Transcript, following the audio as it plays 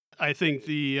I think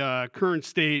the current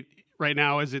state right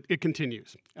now is it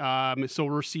continues. So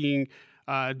we're seeing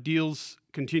deals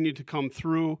continue to come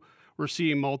through. We're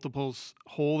seeing multiples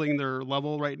holding their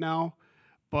level right now.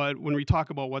 But when we talk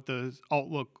about what the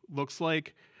outlook looks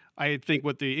like, I think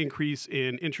with the increase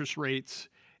in interest rates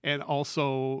and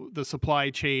also the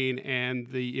supply chain and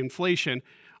the inflation,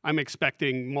 I'm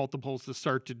expecting multiples to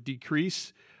start to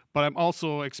decrease. But I'm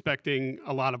also expecting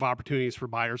a lot of opportunities for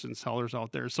buyers and sellers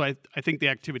out there. So I think the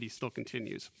activity still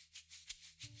continues.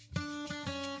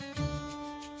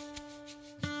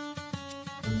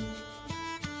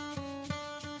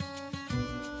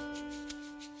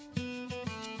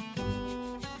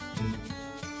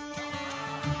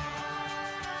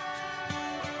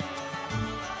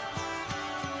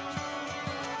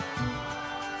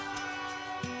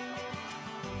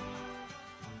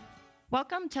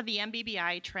 Welcome to the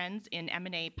MBBI Trends in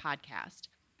M&A podcast.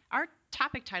 Our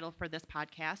topic title for this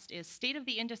podcast is State of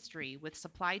the Industry with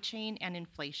Supply Chain and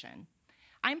Inflation.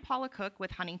 I'm Paula Cook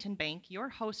with Huntington Bank, your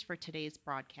host for today's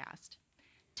broadcast.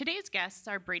 Today's guests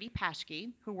are Brady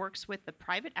Paschke, who works with the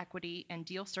Private Equity and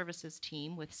Deal Services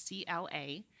team with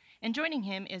CLA, and joining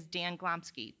him is Dan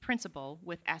Glomski, Principal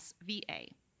with SVA.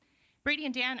 Brady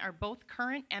and Dan are both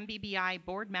current MBBI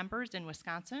board members in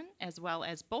Wisconsin, as well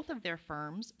as both of their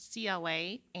firms,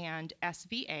 CLA and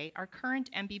SVA, are current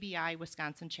MBBI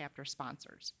Wisconsin chapter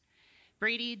sponsors.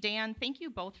 Brady, Dan, thank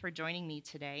you both for joining me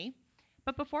today.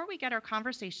 But before we get our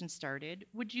conversation started,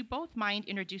 would you both mind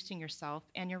introducing yourself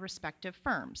and your respective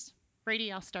firms?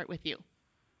 Brady, I'll start with you.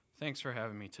 Thanks for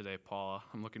having me today, Paula.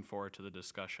 I'm looking forward to the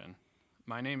discussion.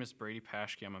 My name is Brady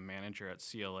Paschke. I'm a manager at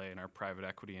CLA in our private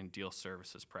equity and deal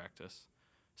services practice.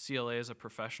 CLA is a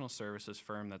professional services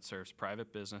firm that serves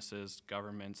private businesses,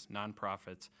 governments,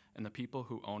 nonprofits, and the people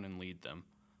who own and lead them.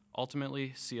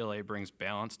 Ultimately, CLA brings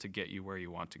balance to get you where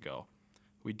you want to go.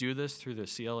 We do this through the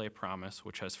CLA Promise,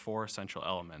 which has 4 essential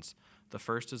elements. The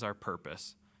first is our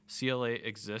purpose. CLA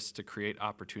exists to create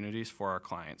opportunities for our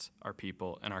clients, our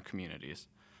people, and our communities.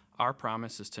 Our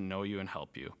promise is to know you and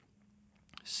help you.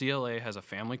 CLA has a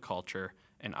family culture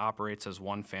and operates as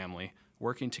one family,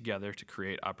 working together to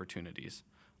create opportunities.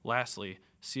 Lastly,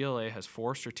 CLA has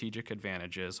 4 strategic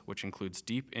advantages, which includes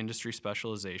deep industry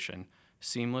specialization,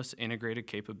 seamless integrated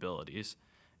capabilities,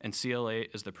 and CLA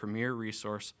is the premier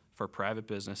resource for private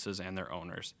businesses and their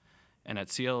owners. And at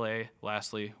CLA,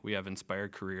 lastly, we have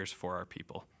inspired careers for our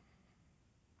people.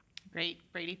 Great.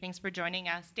 Brady, thanks for joining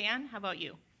us. Dan, how about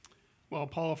you? Well,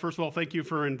 Paula, first of all, thank you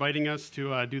for inviting us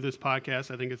to do this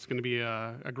podcast. I think it's going to be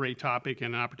a great topic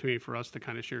and an opportunity for us to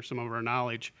kind of share some of our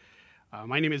knowledge.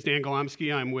 My name is Dan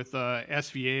Glomski. I'm with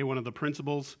SVA, one of the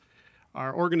principals.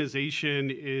 Our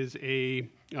organization is a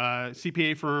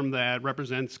CPA firm that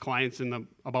represents clients in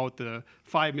about the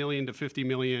 $5 million to $50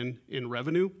 million in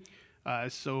revenue.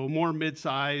 So more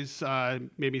mid-size,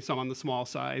 maybe some on the small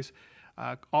size.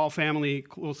 All family,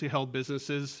 closely held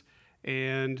businesses.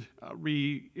 And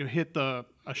we hit the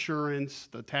assurance,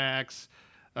 the tax,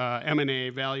 M&A,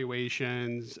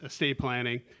 valuations, estate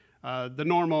planning, the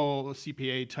normal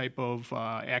CPA type of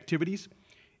activities.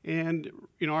 And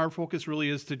our focus really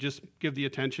is to just give the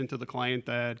attention to the client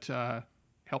that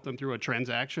help them through a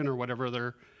transaction or whatever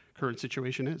their current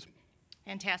situation is.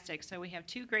 Fantastic. So we have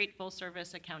 2 great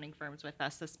full-service accounting firms with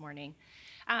us this morning.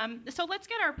 So let's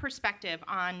get our perspective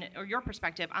on, or your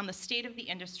perspective on the state of the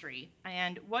industry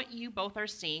and what you both are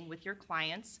seeing with your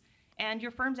clients and your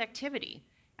firm's activity.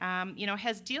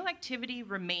 Has deal activity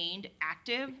remained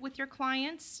active with your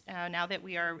clients now that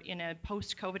we are in a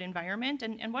post-COVID environment?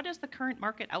 And what is the current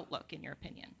market outlook, in your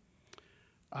opinion?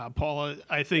 Paula,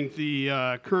 I think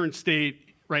the current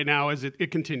state right now is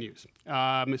it continues.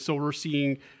 So we're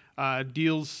seeing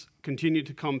deals continue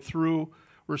to come through.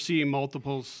 We're seeing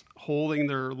multiples holding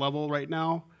their level right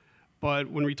now. But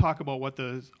when we talk about what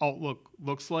the outlook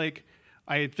looks like,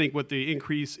 I think with the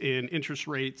increase in interest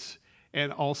rates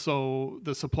and also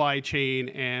the supply chain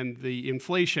and the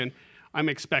inflation, I'm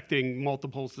expecting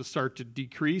multiples to start to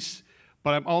decrease.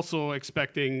 But I'm also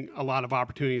expecting a lot of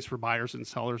opportunities for buyers and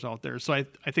sellers out there. So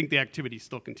I think the activity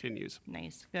still continues.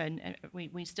 Nice, good.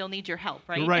 We still need your help,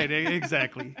 right? Right,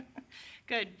 exactly.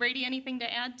 Good. Brady, anything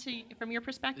to add from your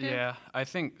perspective? Yeah, I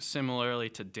think similarly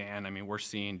to Dan, we're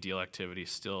seeing deal activity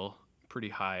still pretty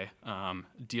high.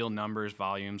 Deal numbers,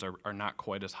 volumes are not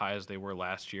quite as high as they were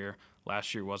last year.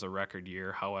 Last year was a record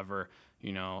year. However,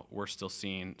 we're still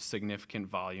seeing significant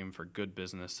volume for good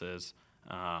businesses.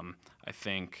 I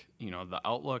think, the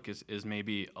outlook is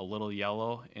maybe a little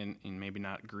yellow and maybe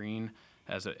not green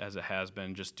as it has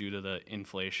been just due to the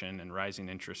inflation and rising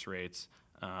interest rates.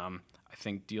 I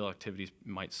think deal activities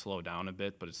might slow down a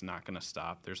bit, but it's not going to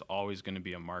stop. There's always going to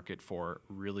be a market for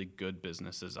really good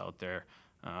businesses out there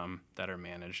that are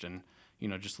managed. And,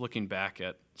 just looking back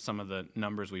at some of the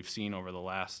numbers we've seen over the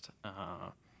last,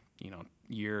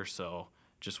 year or so,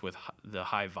 just with the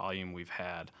high volume we've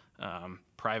had,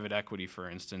 private equity, for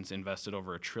instance, invested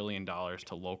over $1 trillion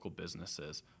to local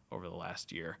businesses over the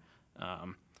last year.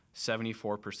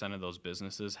 74% of those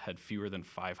businesses had fewer than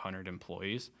 500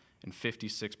 employees, and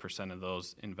 56% of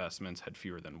those investments had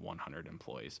fewer than 100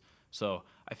 employees. So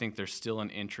I think there's still an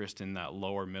interest in that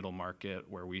lower middle market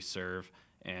where we serve,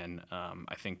 and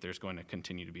I think there's going to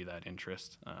continue to be that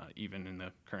interest even in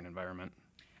the current environment.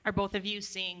 Are both of you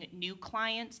seeing new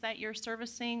clients that you're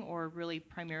servicing, or really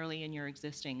primarily in your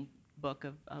existing book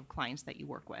of clients that you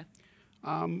work with?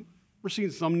 We're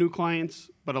seeing some new clients,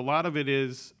 but a lot of it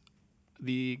is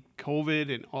the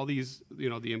COVID and all these,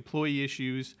 the employee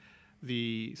issues,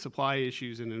 the supply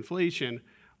issues, and inflation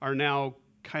are now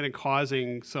kind of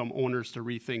causing some owners to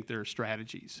rethink their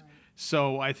strategies. Right.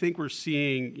 So I think we're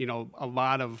seeing, a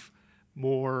lot of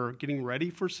more getting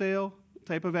ready for sale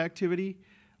type of activity.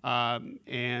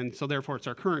 And so therefore it's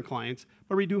our current clients,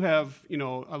 but we do have,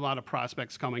 a lot of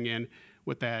prospects coming in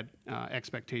with that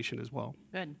expectation as well.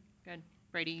 Good.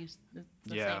 Brady, the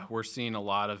yeah, same? We're seeing a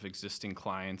lot of existing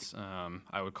clients.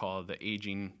 I would call it the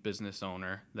aging business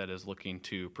owner that is looking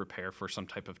to prepare for some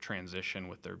type of transition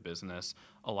with their business.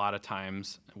 A lot of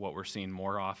times what we're seeing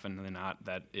more often than not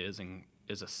that is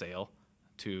a sale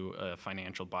to a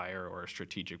financial buyer or a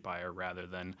strategic buyer rather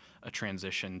than a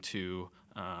transition to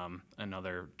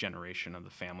another generation of the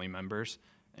family members.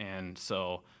 And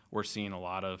so we're seeing a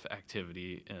lot of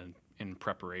activity in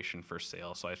preparation for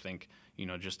sale. So I think,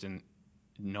 just in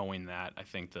knowing that, I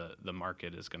think the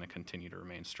market is going to continue to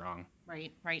remain strong.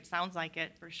 Right. Sounds like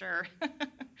it, for sure.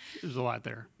 There's a lot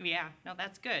there. Yeah, no,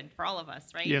 that's good for all of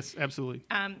us, right? Yes, absolutely.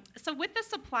 So with the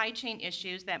supply chain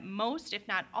issues that most, if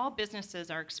not all,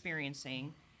 businesses are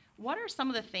experiencing, what are some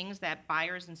of the things that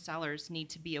buyers and sellers need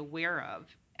to be aware of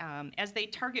as they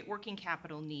target working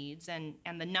capital needs and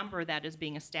the number that is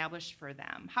being established for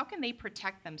them? How can they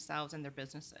protect themselves and their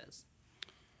businesses?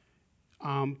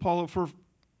 Paula, for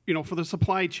the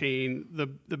supply chain,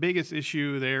 the biggest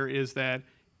issue there is that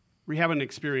we haven't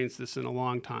experienced this in a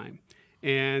long time.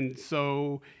 And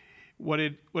so what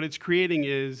it's creating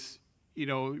is,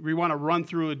 we want to run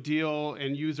through a deal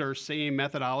and use our same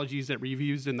methodologies that we've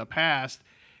used in the past,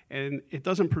 and it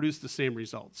doesn't produce the same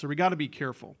results. So we got to be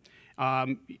careful.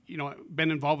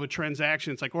 Been involved with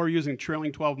transactions like, we're using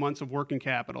trailing 12 months of working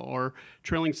capital or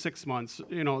trailing 6 months,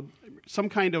 some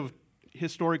kind of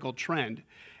historical trend.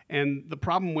 And the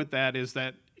problem with that is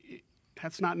that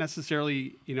that's not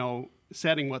necessarily,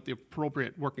 setting what the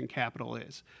appropriate working capital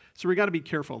is. So we got to be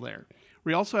careful there.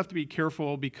 We also have to be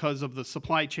careful because of the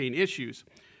supply chain issues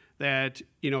that,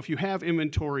 if you have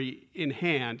inventory in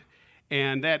hand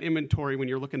and that inventory, when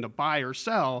you're looking to buy or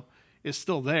sell, is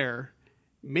still there,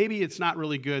 maybe it's not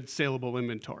really good saleable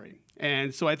inventory.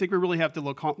 And so I think we really have to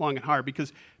look long and hard,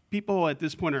 because people at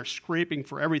this point are scraping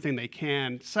for everything they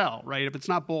can sell, right? If it's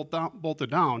not bolted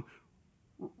down,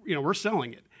 we're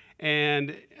selling it.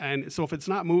 And so if it's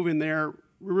not moving there,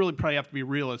 we really probably have to be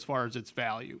real as far as its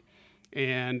value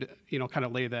and, kind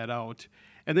of lay that out.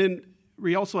 And then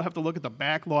we also have to look at the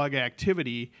backlog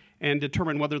activity and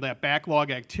determine whether that backlog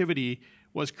activity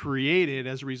was created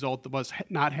as a result of us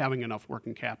not having enough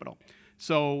working capital.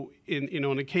 So in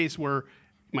a case where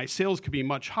my sales could be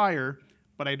much higher,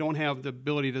 but I don't have the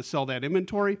ability to sell that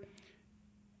inventory,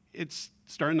 it's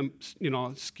starting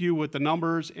to skew with the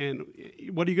numbers, and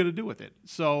what are you going to do with it?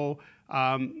 So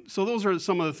those are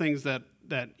some of the things that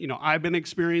I've been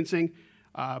experiencing.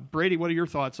 Brady, what are your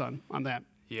thoughts on that?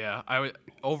 Yeah,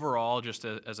 overall, just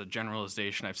as a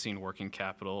generalization, I've seen working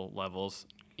capital levels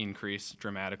increase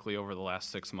dramatically over the last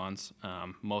 6 months.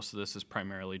 Most of this is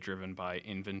primarily driven by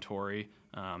inventory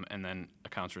and then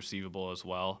accounts receivable as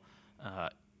well.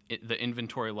 The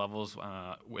inventory levels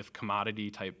with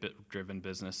commodity type driven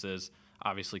businesses,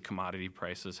 obviously commodity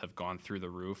prices have gone through the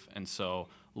roof. And so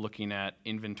looking at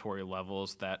inventory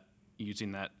levels, that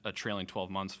using a trailing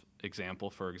 12 months example,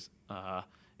 for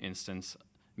instance,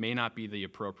 may not be the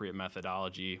appropriate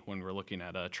methodology when we're looking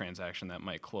at a transaction that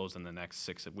might close in the next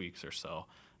 6 weeks or so.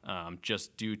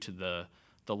 Just due to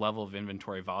the level of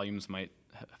inventory, volumes might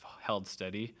have held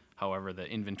steady. However, the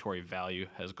inventory value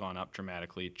has gone up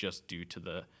dramatically just due to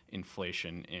the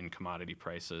inflation in commodity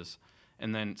prices.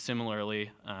 And then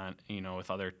similarly, with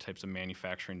other types of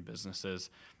manufacturing businesses,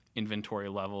 inventory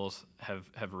levels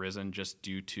have risen just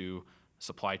due to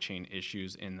supply chain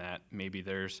issues, in that maybe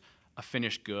there's a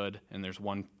finished good and there's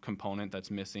one component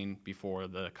that's missing before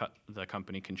the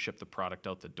company can ship the product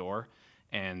out the door,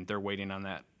 and they're waiting on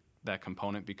that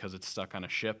component because it's stuck on a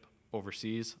ship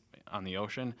overseas on the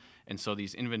ocean. And so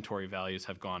these inventory values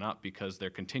have gone up because they're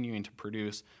continuing to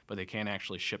produce, but they can't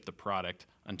actually ship the product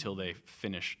until they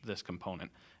finish this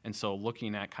component. And so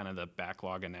looking at kind of the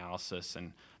backlog analysis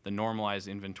and the normalized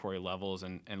inventory levels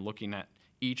and looking at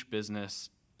each business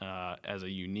as a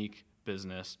unique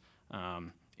business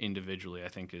individually, I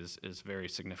think is a very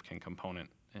significant component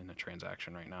in a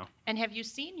transaction right now. And have you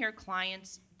seen your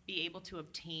clients be able to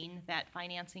obtain that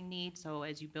financing need? So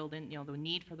as you build in, the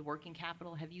need for the working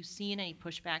capital, have you seen any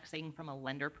pushback, saying from a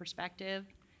lender perspective,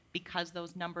 because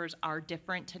those numbers are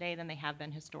different today than they have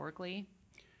been historically?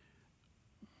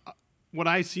 What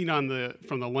I've seen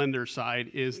from the lender side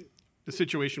is the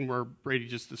situation where Brady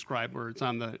just described, where it's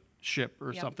on the ship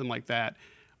or something like that.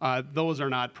 Those are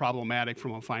not problematic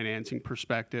from a financing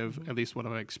perspective, at least what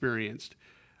I've experienced.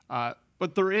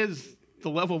 But there is the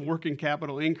level of working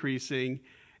capital increasing,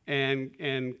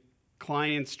 and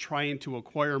clients trying to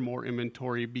acquire more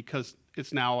inventory because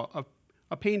it's now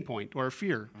a pain point or a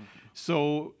fear. Mm-hmm.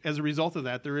 So as a result of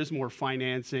that, there is more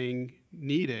financing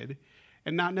needed,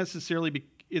 and not necessarily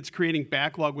it's creating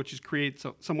backlog, which creates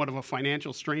somewhat of a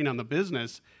financial strain on the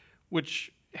business,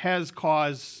 which has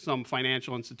caused some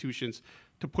financial institutions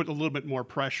to put a little bit more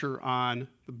pressure on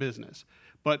the business.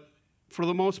 But for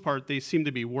the most part, they seem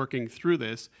to be working through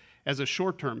this as a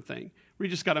short-term thing. We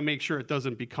just got to make sure it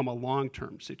doesn't become a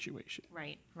long-term situation.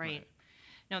 Right.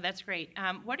 No, that's great.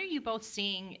 What are you both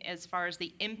seeing as far as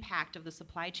the impact of the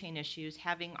supply chain issues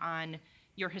having on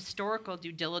your historical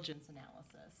due diligence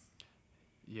analysis?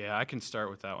 Yeah, I can start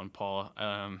with that one, Paula.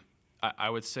 I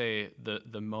would say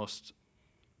the most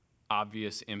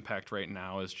obvious impact right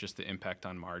now is just the impact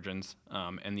on margins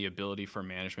and the ability for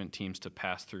management teams to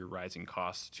pass through rising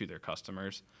costs to their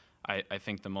customers. I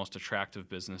think the most attractive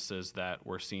businesses that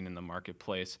we're seeing in the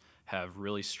marketplace have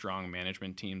really strong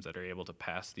management teams that are able to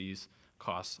pass these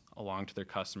costs along to their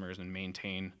customers and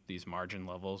maintain these margin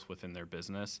levels within their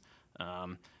business.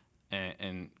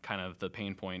 And kind of the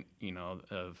pain point,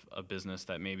 of a business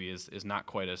that maybe is not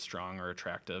quite as strong or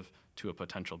attractive to a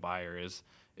potential buyer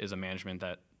is a management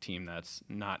team that's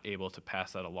not able to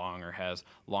pass that along or has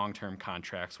long-term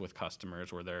contracts with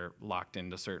customers where they're locked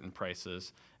into certain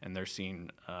prices and they're seeing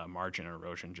margin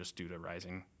erosion just due to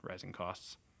rising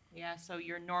costs. Yeah, so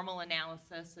your normal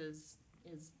analysis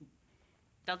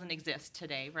doesn't exist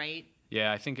today, right?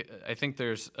 Yeah, I think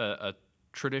there's a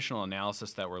traditional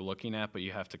analysis that we're looking at, but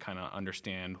you have to kind of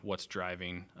understand what's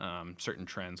driving certain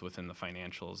trends within the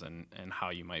financials and how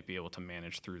you might be able to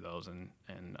manage through those and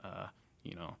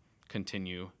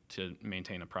continue to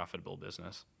maintain a profitable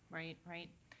business. Right.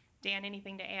 Dan,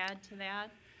 anything to add to that?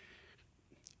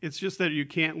 It's just that you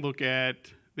can't look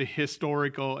at the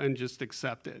historical and just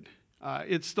accept it.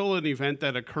 It's still an event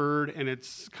that occurred, and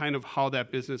it's kind of how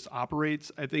that business operates.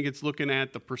 I think it's looking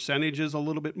at the percentages a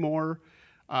little bit more,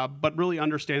 but really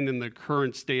understanding the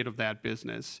current state of that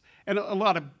business. And a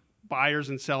lot of buyers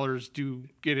and sellers do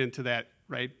get into that,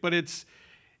 right? But it's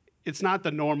not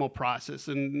the normal process,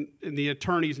 and the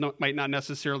attorneys might not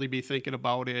necessarily be thinking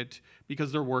about it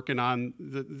because they're working on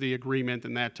the agreement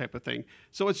and that type of thing.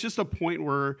 So it's just a point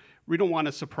where we don't want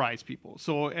to surprise people.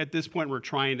 So at this point, we're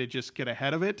trying to just get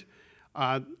ahead of it.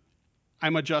 I'm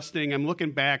adjusting. I'm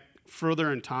looking back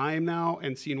further in time now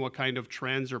and seeing what kind of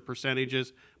trends or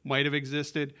percentages might have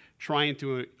existed, trying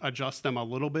to adjust them a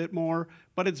little bit more.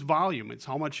 But it's volume. It's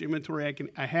how much inventory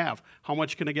I have. How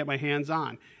much can I get my hands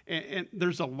on? And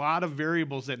there's a lot of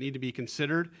variables that need to be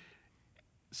considered.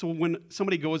 So when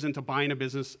somebody goes into buying a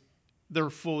business, they're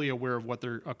fully aware of what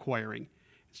they're acquiring.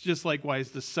 It's just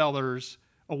likewise the seller's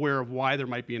aware of why there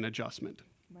might be an adjustment.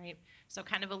 Right. So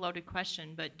kind of a loaded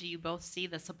question, but do you both see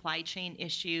the supply chain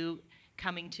issue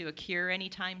coming to a cure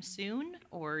anytime soon,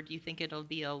 or do you think it'll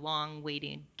be a long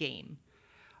waiting game?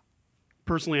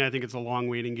 Personally, I think it's a long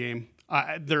waiting game.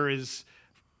 There's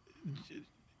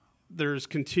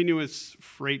continuous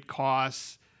freight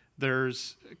costs.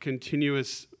 There's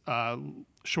continuous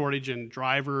shortage in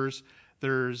drivers.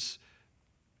 There's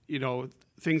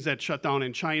things that shut down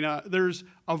in China. There's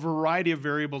a variety of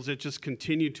variables that just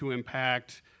continue to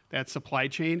impact that supply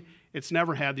chain. It's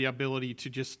never had the ability to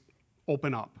just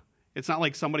open up. It's not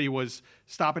like somebody was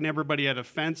stopping everybody at a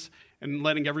fence and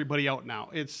letting everybody out now.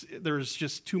 There's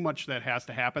just too much that has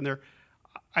to happen there.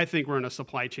 I think we're in a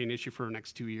supply chain issue for the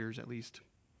next 2 years at least.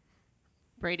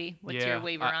 Brady, what's your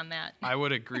waiver on that? I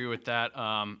would agree with that,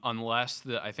 unless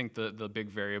I think the big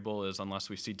variable is unless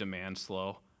we see demand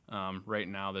slow. Right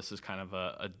now, this is kind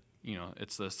of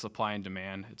it's the supply and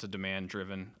demand. It's a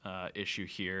demand-driven issue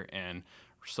here, and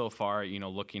so far,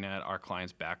 looking at our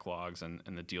clients' backlogs and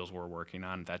the deals we're working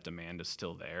on, that demand is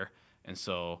still there, and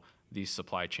so these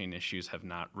supply chain issues have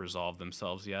not resolved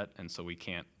themselves yet, and so we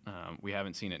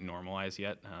haven't seen it normalize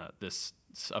yet. This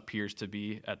appears to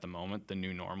be, at the moment, the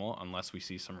new normal, unless we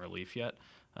see some relief yet.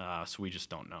 So we just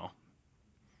don't know.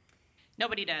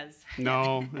 Nobody does.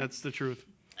 No, that's the truth.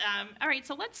 All right,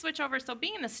 so let's switch over. So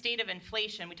being in the state of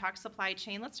inflation, we talked supply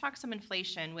chain. Let's talk some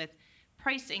inflation with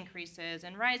price increases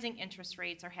and rising interest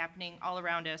rates are happening all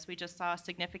around us. We just saw a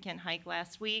significant hike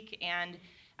last week, and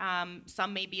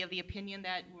some may be of the opinion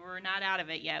that we're not out of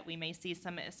it yet. We may see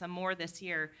some more this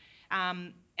year,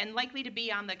 and likely to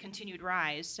be on the continued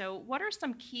rise. So what are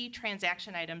some key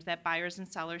transaction items that buyers and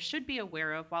sellers should be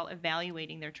aware of while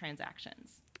evaluating their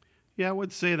transactions? Yeah, I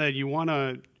would say that you want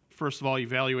to, first of all,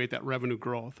 evaluate that revenue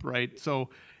growth, right? So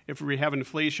if we have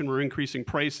inflation, we're increasing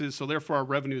prices, so therefore our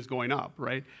revenue is going up,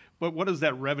 right? But what does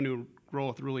that revenue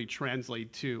growth really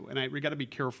translate to? And we got to be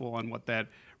careful on what that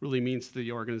really means to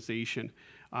the organization.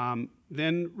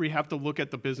 Then we have to look at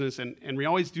the business, and we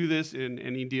always do this in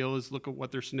any deal, is look at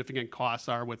what their significant costs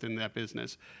are within that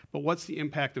business. But what's the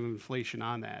impact of inflation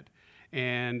on that?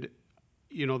 And,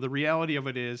 the reality of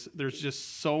it is there's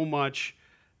just so much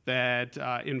that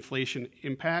inflation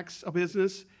impacts a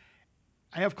business.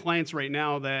 I have clients right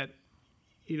now that,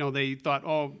 they thought,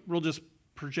 oh, we'll just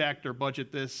project or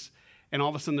budget this, and all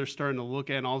of a sudden they're starting to look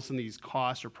at, and all of a sudden these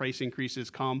costs or price increases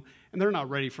come, and they're not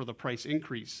ready for the price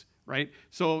increase, right?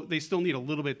 So they still need a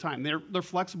little bit of time. They're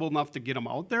flexible enough to get them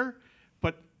out there,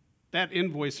 but that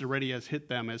invoice already has hit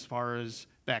them as far as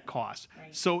that cost.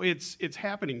 Right. So it's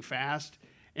happening fast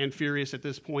and furious at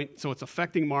this point. So it's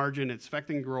affecting margin, it's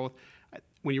affecting growth.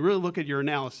 When you really look at your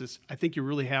analysis, I think you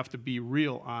really have to be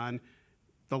real on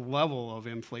the level of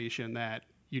inflation that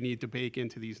you need to bake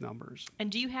into these numbers. And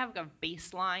do you have a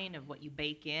baseline of what you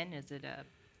bake in? Is it a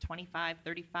 25,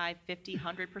 35, 50,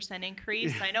 100%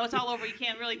 increase? I know it's all over. You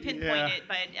can't really pinpoint it,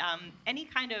 but any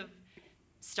kind of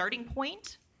starting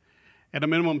point? At a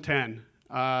minimum 10.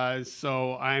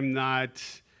 So I'm not,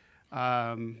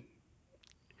 when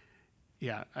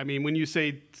you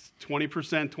say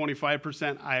 20%,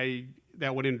 25%,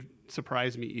 that wouldn't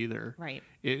surprise me either. Right.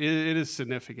 It is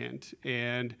significant.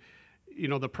 And,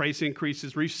 the price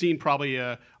increases, we've seen probably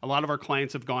a lot of our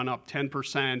clients have gone up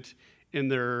 10% in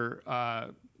their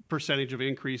percentage of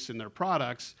increase in their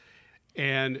products,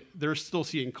 and they're still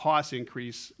seeing cost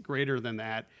increase greater than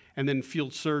that. And then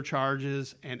fuel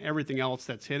surcharges and everything else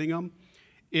that's hitting them,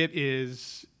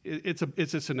 it's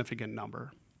a significant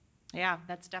number. Yeah,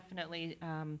 that's definitely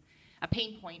a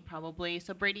pain point probably.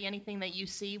 So Brady, anything that you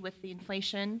see with the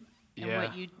inflation and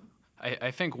what you...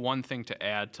 I think one thing to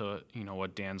add to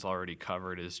what Dan's already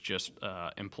covered is just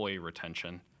employee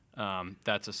retention.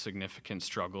 That's a significant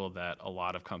struggle that a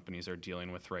lot of companies are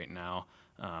dealing with right now,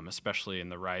 especially in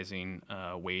the rising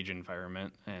wage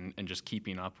environment and just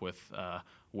keeping up with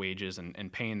wages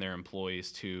and paying their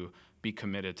employees to be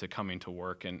committed to coming to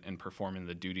work and performing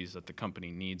the duties that the company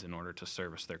needs in order to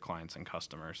service their clients and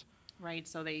customers. Right,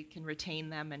 so they can retain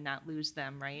them and not lose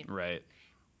them, right? Right.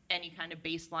 Any kind of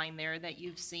baseline there that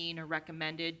you've seen or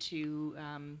recommended to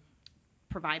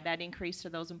provide that increase to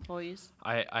those employees?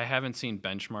 I haven't seen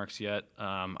benchmarks yet.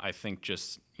 I think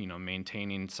just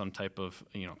maintaining some type of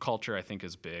culture, I think,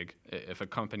 is big. If a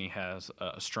company has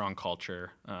a strong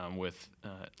culture with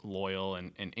loyal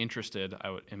and interested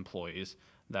employees,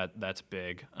 that's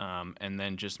big. And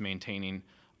then just maintaining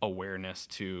awareness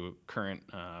to current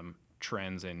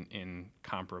trends in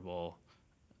comparable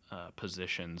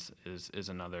positions is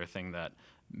another thing that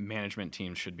management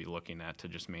teams should be looking at to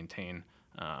just maintain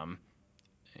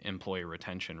employee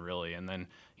retention, really. And then,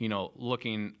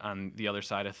 looking on the other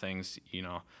side of things,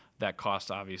 that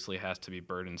cost obviously has to be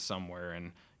burdened somewhere,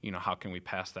 and, how can we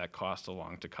pass that cost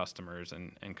along to customers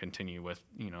and continue with,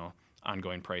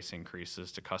 ongoing price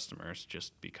increases to customers,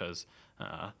 just because,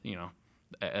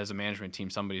 as a management team,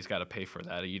 somebody's got to pay for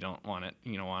that. You don't want it.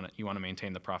 You want to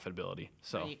maintain the profitability.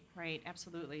 So right,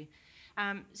 absolutely.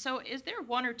 So, is there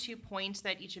one or two points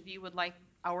that each of you would like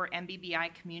our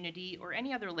MBBI community or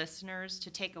any other listeners to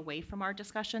take away from our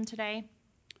discussion today?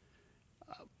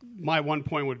 My one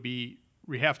point would be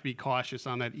we have to be cautious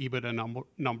on that EBITDA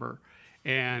number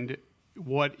and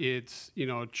what its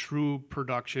true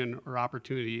production or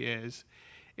opportunity is,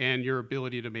 and your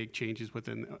ability to make changes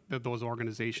within those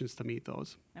organizations to meet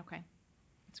those. Okay,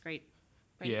 that's great.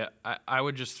 Right. Yeah, I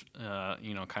would just,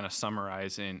 kind of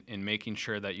summarize in making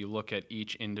sure that you look at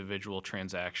each individual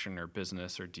transaction or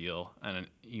business or deal, and,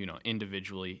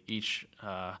 individually, each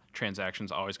transaction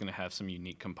is always going to have some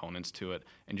unique components to it,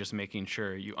 and just making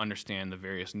sure you understand the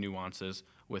various nuances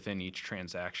within each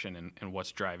transaction and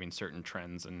what's driving certain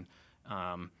trends and,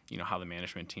 how the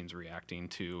management team's reacting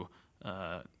to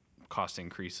cost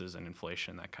increases and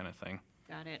inflation, that kind of thing.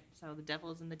 Got it. So the devil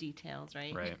is in the details,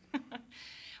 right? Right.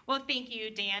 Well, thank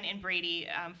you, Dan and Brady,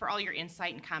 for all your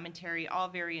insight and commentary, all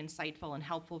very insightful and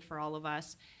helpful for all of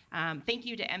us. Thank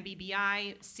you to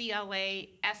MBBI, CLA,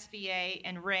 SVA,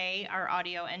 and Ray, our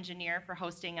audio engineer, for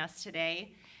hosting us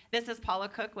today. This is Paula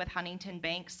Cook with Huntington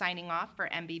Bank signing off for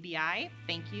MBBI.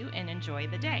 Thank you and enjoy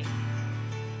the day.